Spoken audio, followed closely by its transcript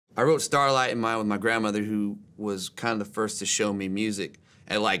I wrote Starlight in mine with my grandmother, who was kind of the first to show me music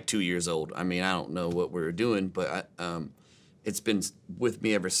at like 2 years old. I mean, I don't know what we were doing, but it's been with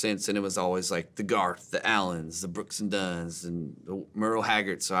me ever since, and it was always like the Garth, the Allens, the Brooks and Dunns, and the Merle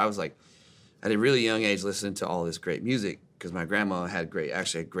Haggard. So I was like, at a really young age, listening to all this great music, because my grandma had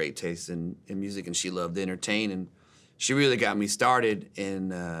actually had great taste in music, and she loved to entertain, and she really got me started in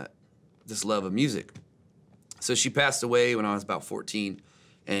this love of music. So she passed away when I was about 14,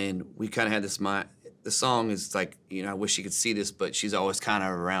 and we kind of had this the song is like, you know, I wish you could see this, but she's always kind of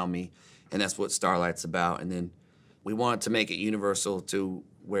around me, and that's what Starlight's about. And then we wanted to make it universal to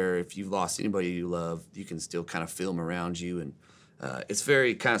where if you've lost anybody you love, you can still kind of feel them around you. And it's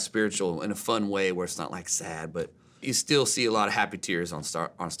very kind of spiritual in a fun way where it's not like sad, but you still see a lot of happy tears on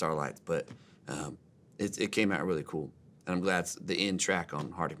Starlight. But it came out really cool. And I'm glad it's the end track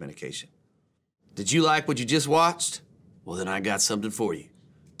on Heartache Medication. Did you like what you just watched? Well, then I got something for you.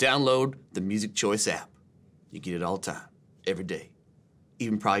 Download the Music Choice app. You get it all the time, every day,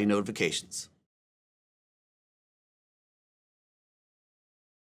 even probably notifications.